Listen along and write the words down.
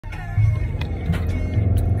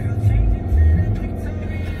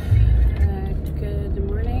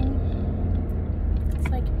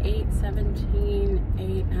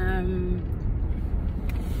a.m.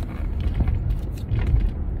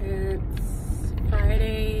 It's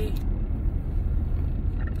Friday.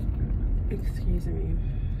 Excuse me.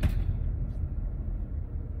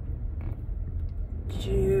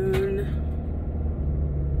 June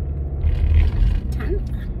 10th.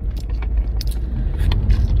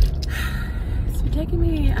 It's been taking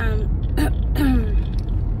me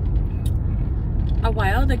a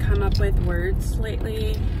while to come up with words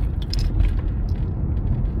lately.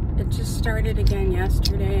 It just started again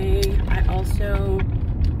yesterday. I also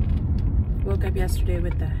woke up yesterday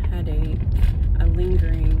with a headache, a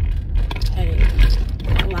lingering headache.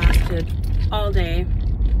 It lasted all day.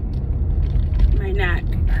 My neck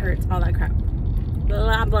hurts, all that crap.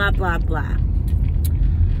 Blah, blah, blah, blah.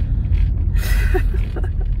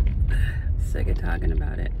 Sick of talking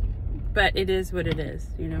about it. But it is what it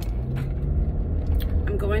is, you know.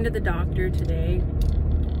 I'm going to the doctor today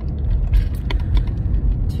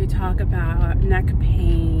to talk about neck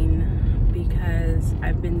pain because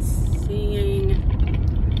I've been seeing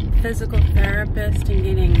a physical therapist and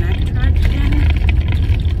getting neck traction,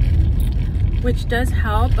 which does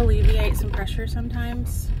help alleviate some pressure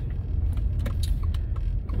sometimes.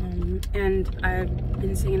 And I've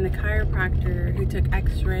been seeing the chiropractor who took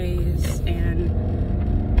x-rays and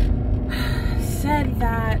said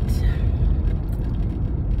that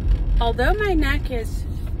although my neck is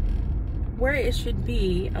where it should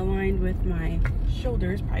be, aligned with my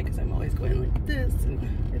shoulders, probably because I'm always going like this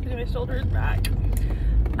and lifting my shoulders back,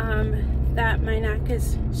 that my neck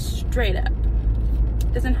is straight up.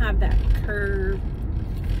 It doesn't have that curve,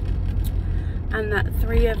 and that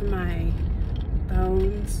 3 of my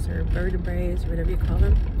bones or vertebrae, or whatever you call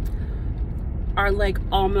them, are like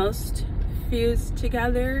almost fused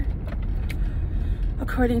together.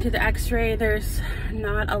 According to the x-ray, there's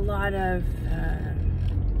not a lot of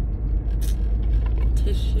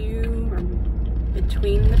tissue or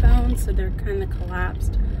between the bones, so they're kind of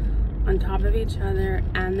collapsed on top of each other,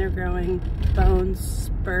 and they're growing bone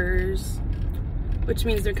spurs, which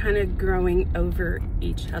means they're kind of growing over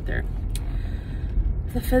each other.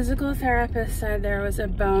 The physical therapist said there was a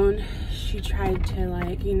bone she tried to,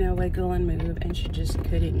 like, you know, wiggle and move, and she just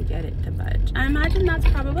couldn't get it to budge. I imagine that's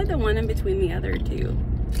probably the one in between the other two.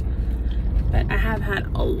 But I have had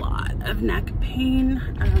a lot of neck pain.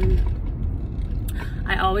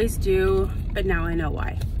 I always do, but now I know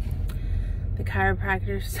why. The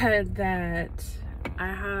chiropractor said that I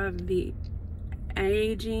have the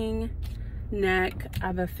aging neck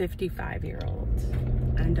of a 55-year-old,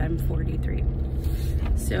 and I'm 43.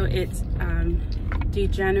 So it's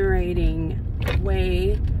degenerating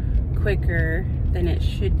way quicker than it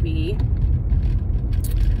should be.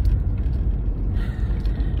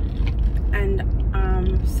 And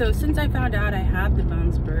so since I found out I had the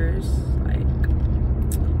bone spurs like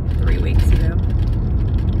 3 weeks ago,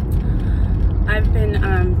 I've been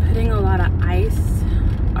putting a lot of ice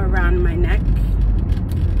around my neck,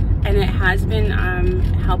 and it has been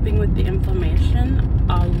helping with the inflammation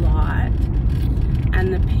a lot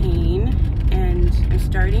and the pain, and I'm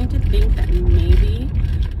starting to think that maybe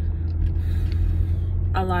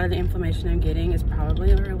a lot of the inflammation I'm getting is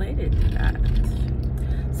probably related to that.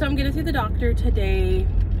 So I'm gonna see the doctor today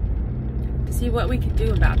to see what we could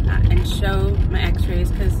do about that and show my x-rays,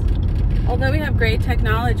 because although we have great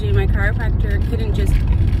technology, my chiropractor couldn't just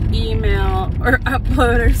email or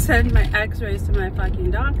upload or send my x-rays to my fucking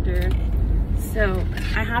doctor. So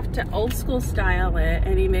I have to old school style it,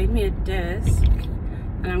 and he made me a disc,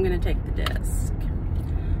 and I'm gonna take the disc.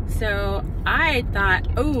 So I thought,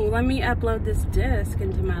 oh, let me upload this disc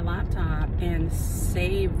into my laptop and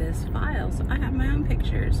save this file so I have my own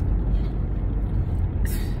pictures.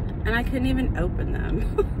 And I couldn't even open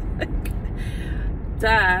them. Like,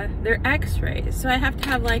 duh, they're x-rays. So I have to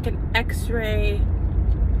have like an x-ray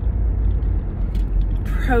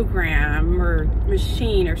program or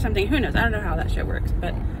machine or something. Who knows? I don't know how that shit works,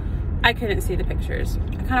 but I couldn't see the pictures.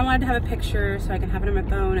 I kind of wanted to have a picture so I can have it on my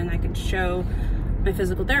phone and I can show my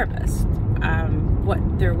physical therapist what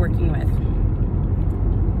they're working with,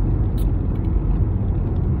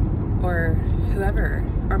 or whoever,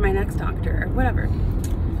 or my next doctor, or whatever.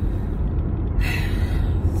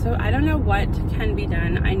 So I don't know what can be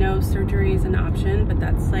done. I know surgery is an option, but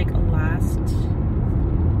that's like a last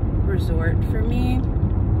resort for me.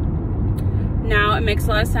 Now it makes a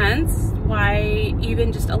lot of sense why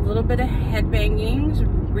even just a little bit of head banging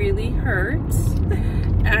really hurts.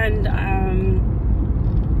 And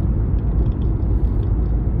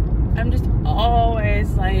I'm just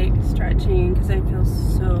always like stretching because I feel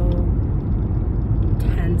so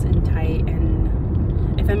tense and tight,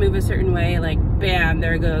 and if I move a certain way, like bam,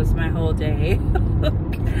 there goes my whole day.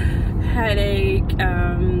 Headache,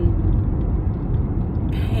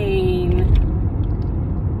 pain.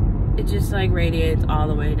 It just like radiates all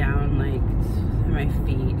the way down like to my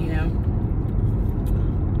feet, you know.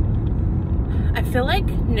 I feel like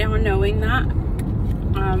now knowing that,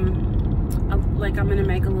 like I'm gonna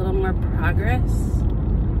make a little more progress,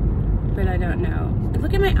 but I don't know.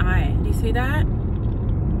 Look at my eye. Do you see that?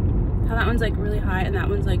 How that one's like really high and that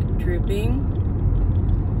one's like drooping.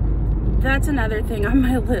 That's another thing on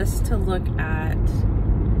my list to look at.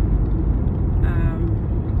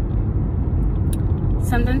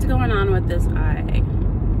 Something's going on with this eye.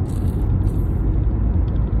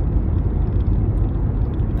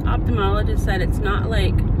 The ophthalmologist said it's not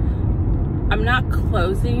like, I'm not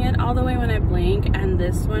closing it all the way when I blink, and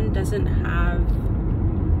this one doesn't have,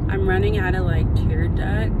 I'm running out of like tear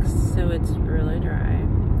ducts, so it's really dry.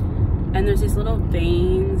 And there's these little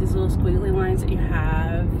veins, these little squiggly lines that you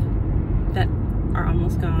have that are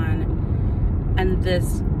almost gone. And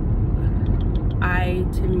this eye,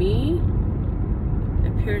 to me,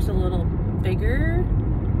 appears a little bigger.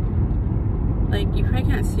 Like, you probably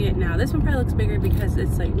can't see it now. This one probably looks bigger because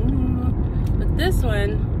it's like, but this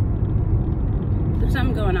one, there's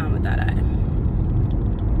something going on with that eye.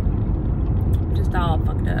 Just all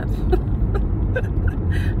fucked up.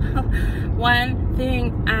 One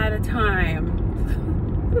thing at a time.